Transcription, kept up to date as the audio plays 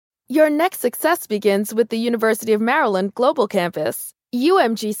Your next success begins with the University of Maryland Global Campus.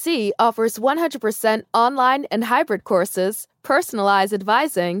 UMGC offers 100% online and hybrid courses, personalized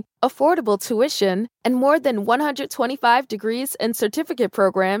advising, affordable tuition, and more than 125 degrees and certificate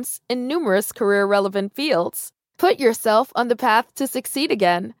programs in numerous career-relevant fields. Put yourself on the path to succeed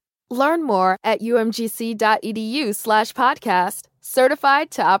again. Learn more at umgc.edu/podcast.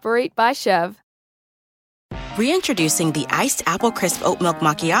 Certified to operate by Chev. Reintroducing the Iced Apple Crisp Oat Milk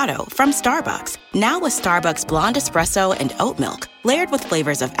Macchiato from Starbucks. Now with Starbucks Blonde Espresso and Oat Milk. Layered with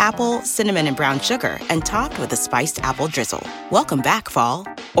flavors of apple, cinnamon, and brown sugar. And topped with a spiced apple drizzle. Welcome back, fall.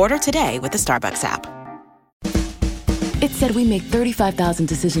 Order today with the Starbucks app. It said we make 35,000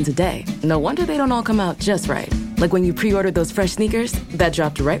 decisions a day. No wonder they don't all come out just right. Like when you pre-ordered those fresh sneakers that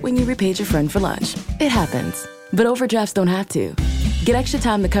dropped right when you repaid your friend for lunch. It happens. But overdrafts don't have to. Get extra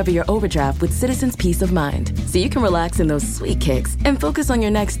time to cover your overdraft with Citizens Peace of Mind, so you can relax in those sweet kicks and focus on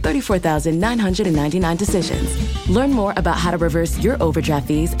your next 34,999 decisions. Learn more about how to reverse your overdraft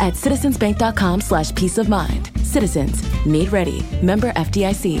fees at citizensbank.com/peace of mind. Citizens, made ready. Member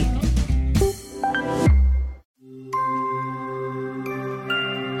FDIC.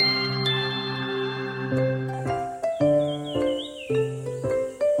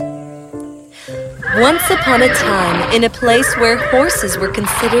 Once upon a time, in a place where horses were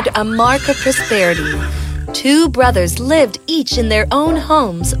considered a mark of prosperity, two brothers lived each in their own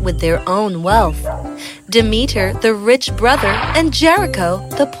homes with their own wealth. Demeter, the rich brother, and Jericho,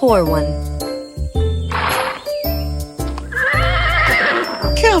 the poor one.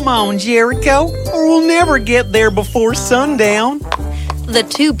 Come on, Jericho, or we'll never get there before sundown. The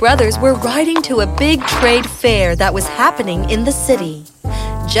two brothers were riding to a big trade fair that was happening in the city.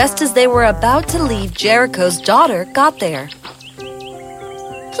 Just as they were about to leave, Jericho's daughter got there.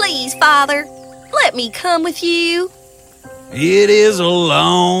 "Please, Father, let me come with you." It is a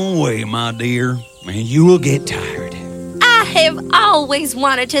long way, my dear, and you will get tired. "I have always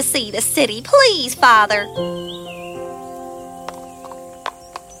wanted to see the city. Please, Father."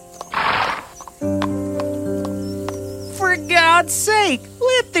 For God's sake,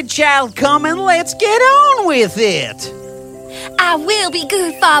 let the child come and let's get on with it. "I will be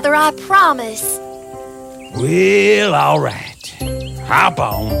good, Father, I promise." Well, all right. Hop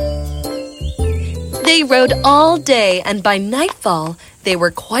on. They rode all day, and by nightfall, they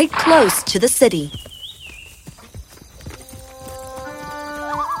were quite close to the city.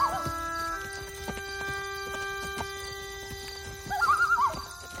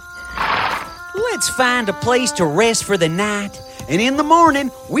 Let's find a place to rest for the night, and in the morning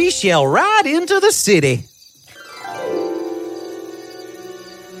we shall ride into the city.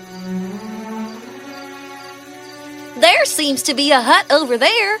 There seems to be a hut over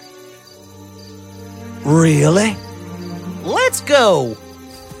there. Really? Let's go.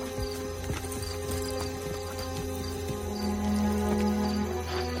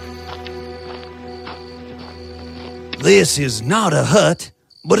 This is not a hut,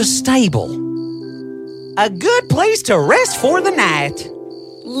 but a stable. A good place to rest for the night.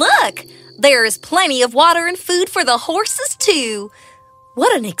 Look, there is plenty of water and food for the horses, too.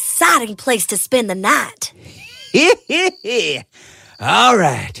 What an exciting place to spend the night. All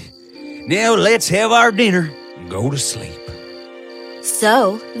right. Now let's have our dinner and go to sleep.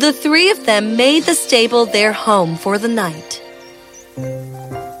 So, the three of them made the stable their home for the night.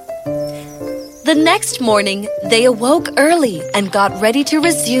 The next morning, they awoke early and got ready to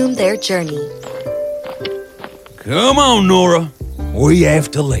resume their journey. Come on, Nora. We have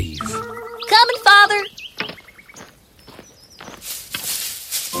to leave. Coming, Father.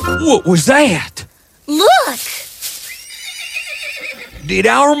 What was that? Look! Did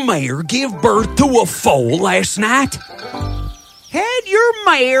our mare give birth to a foal last night? Had your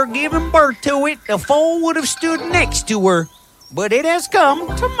mare given birth to it, the foal would have stood next to her. But it has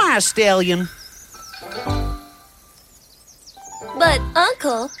come to my stallion. But,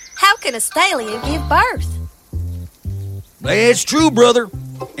 Uncle, how can a stallion give birth? That's true, brother.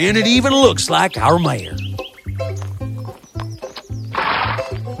 And it even looks like our mare.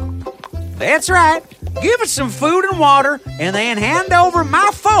 That's right. Give it some food and water, and then hand over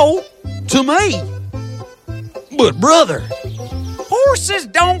my foal to me. But, brother, horses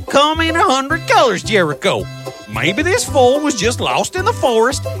don't come in 100 colors, Jericho. Maybe this foal was just lost in the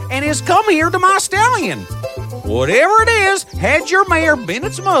forest and has come here to my stallion. Whatever it is, had your mare been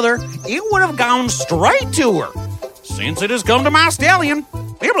its mother, it would have gone straight to her. Since it has come to my stallion,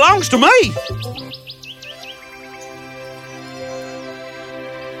 it belongs to me.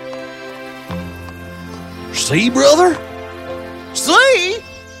 See, brother? See?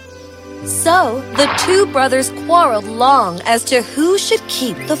 So the two brothers quarreled long as to who should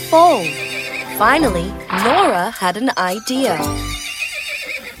keep the foal. Finally, Nora had an idea.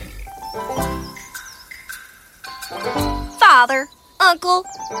 Father, Uncle,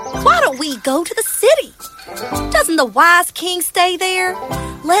 why don't we go to the city? Doesn't the wise king stay there?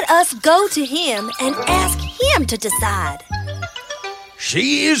 Let us go to him and ask him to decide.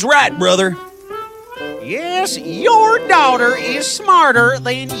 She is right, brother. Yes, your daughter is smarter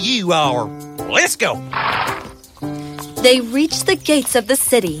than you are. Let's go. They reached the gates of the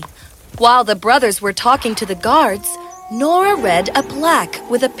city. While the brothers were talking to the guards, Nora read a plaque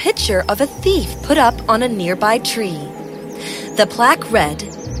with a picture of a thief put up on a nearby tree. The plaque read,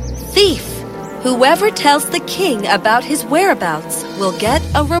 "Thief, whoever tells the king about his whereabouts will get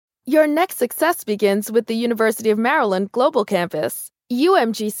a reward." Your next success begins with the University of Maryland Global Campus.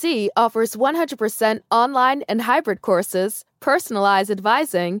 UMGC offers 100% online and hybrid courses, personalized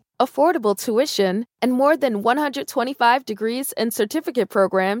advising, affordable tuition, and more than 125 degrees and certificate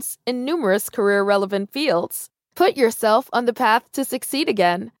programs in numerous career-relevant fields. Put yourself on the path to succeed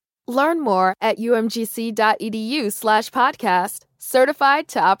again. Learn more at umgc.edu/podcast, certified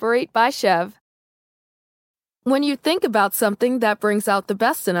to operate by Chev. When you think about something that brings out the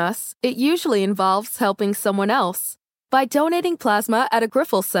best in us, it usually involves helping someone else. By donating plasma at a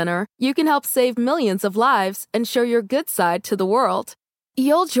Grifols Center, you can help save millions of lives and show your good side to the world.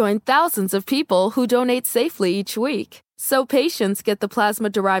 You'll join thousands of people who donate safely each week, so patients get the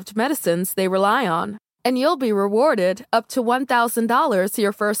plasma-derived medicines they rely on. And you'll be rewarded up to $1,000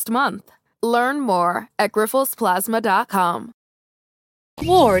 your first month. Learn more at grifolsplasma.com.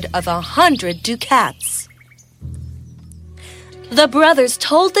 Reward of 100 ducats. The brothers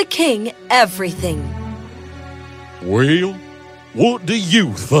told the king everything. Well, what do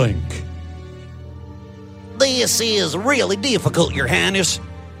you think? This is really difficult, Your Highness.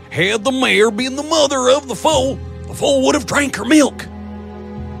 Had the mare been the mother of the foal would have drank her milk.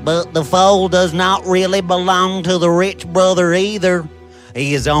 But the foal does not really belong to the rich brother either.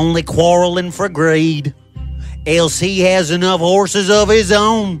 He is only quarreling for greed. Else he has enough horses of his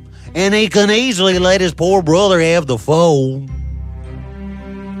own, and he can easily let his poor brother have the foal.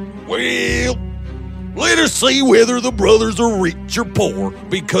 Well, let us see whether the brothers are rich or poor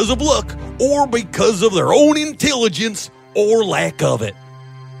because of luck or because of their own intelligence or lack of it.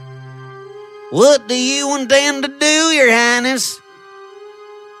 What do you intend to do, Your Highness?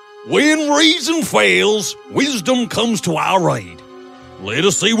 When reason fails, wisdom comes to our aid. Let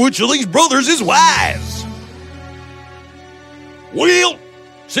us see which of these brothers is wise. Well,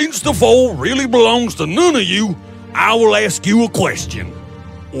 since the foal really belongs to none of you, I will ask you a question.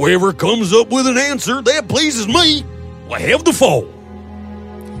 Whoever comes up with an answer that pleases me will have the foal.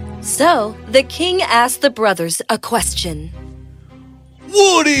 So the king asked the brothers a question.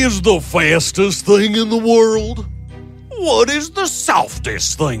 What is the fastest thing in the world? What is the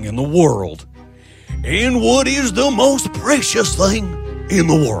softest thing in the world? And what is the most precious thing in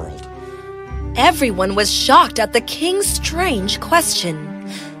the world? Everyone was shocked at the king's strange question.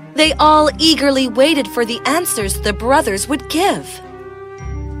 They all eagerly waited for the answers the brothers would give.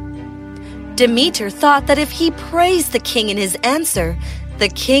 Demeter thought that if he praised the king in his answer, the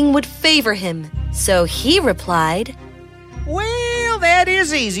king would favor him. So he replied, Well, that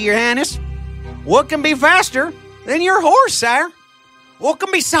is easy, Your Highness. What can be faster than your horse, sire? What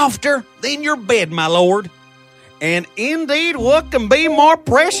can be softer than your bed, my lord? And indeed, what can be more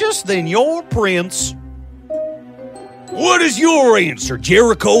precious than your prince? What is your answer,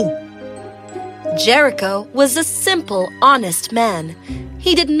 Jericho? Jericho was a simple, honest man.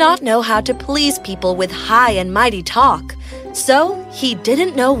 He did not know how to please people with high and mighty talk, so he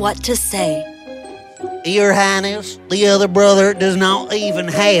didn't know what to say. Your Highness, the other brother does not even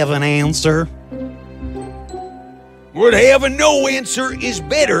have an answer. But having no answer is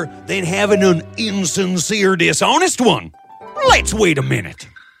better than having an insincere, dishonest one. Let's wait a minute.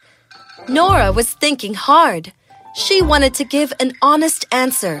 Nora was thinking hard. She wanted to give an honest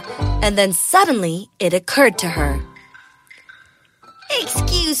answer, and then suddenly it occurred to her.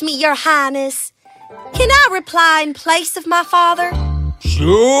 Excuse me, Your Highness. Can I reply in place of my father?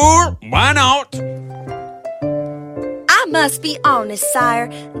 Sure, why not? I must be honest, sire,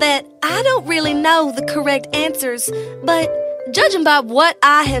 that I don't really know the correct answers, but judging by what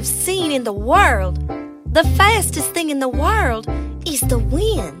I have seen in the world, the fastest thing in the world is the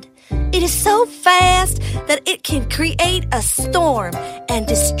wind. It is so fast that it can create a storm and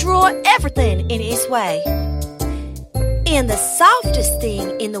destroy everything in its way. And the softest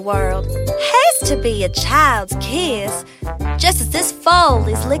thing in the world has to be a child's kiss, just as this foal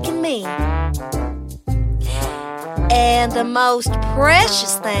is licking me. And the most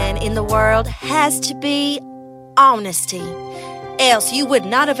precious thing in the world has to be honesty. Else you would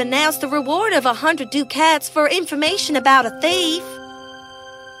not have announced the reward of 100 ducats for information about a thief.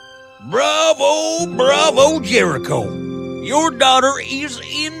 Bravo, bravo, Jericho. Your daughter is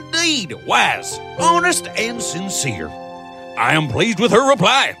indeed wise, honest, and sincere. I am pleased with her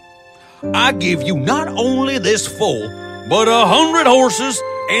reply. I give you not only this full, but 100 horses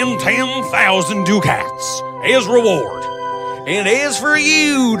and 10,000 ducats as reward. And as for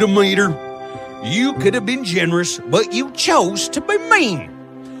you, Demeter, you could have been generous, but you chose to be mean.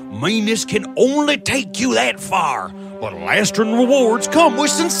 Meanness can only take you that far, but lasting rewards come with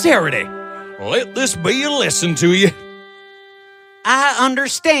sincerity. Let this be a lesson to you. I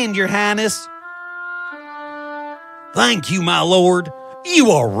understand, Your Highness. Thank you, my lord. You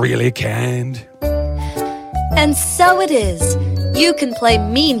are really kind. And so it is. You can play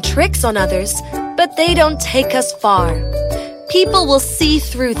mean tricks on others, but they don't take us far. People will see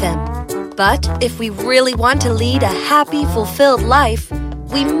through them. But if we really want to lead a happy, fulfilled life,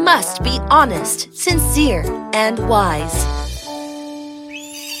 we must be honest, sincere, and wise.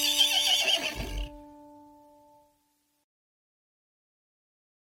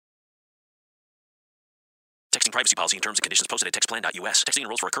 Texting privacy policy and terms and conditions posted at textplan.us. Texting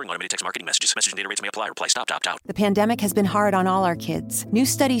enrolls for recurring automated text marketing messages. Message and data rates may apply. Reply stop to opt out. The pandemic has been hard on all our kids. New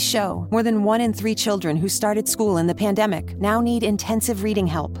studies show more than 1 in 3 children who started school in the pandemic now need intensive reading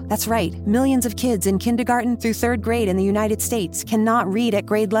help. That's right. Millions of kids in kindergarten through 3rd grade in the United States cannot read at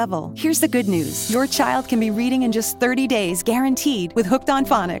grade level. Here's the good news. Your child can be reading in just 30 days, guaranteed, with Hooked on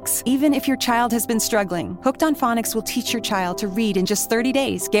Phonics. Even if your child has been struggling, Hooked on Phonics will teach your child to read in just 30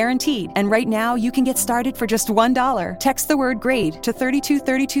 days, guaranteed. And right now, you can get started for just $1. Text the word GRADE to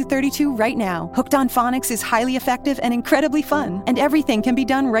 323232 right now. Hooked on Phonics is highly effective and incredibly fun, and everything can be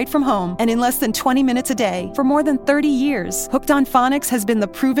done right from home and in less than 20 minutes a day. For more than 30 years, Hooked on Phonics has been the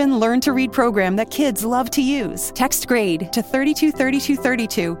proven learn-to-read program that kids love to use. Text GRADE to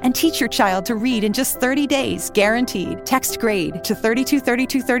 323232 and teach your child to read in just 30 days, guaranteed. Text GRADE to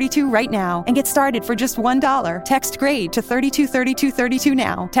 323232 right now and get started for just $1. Text GRADE to 323232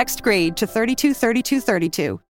 now. Text GRADE to 323232.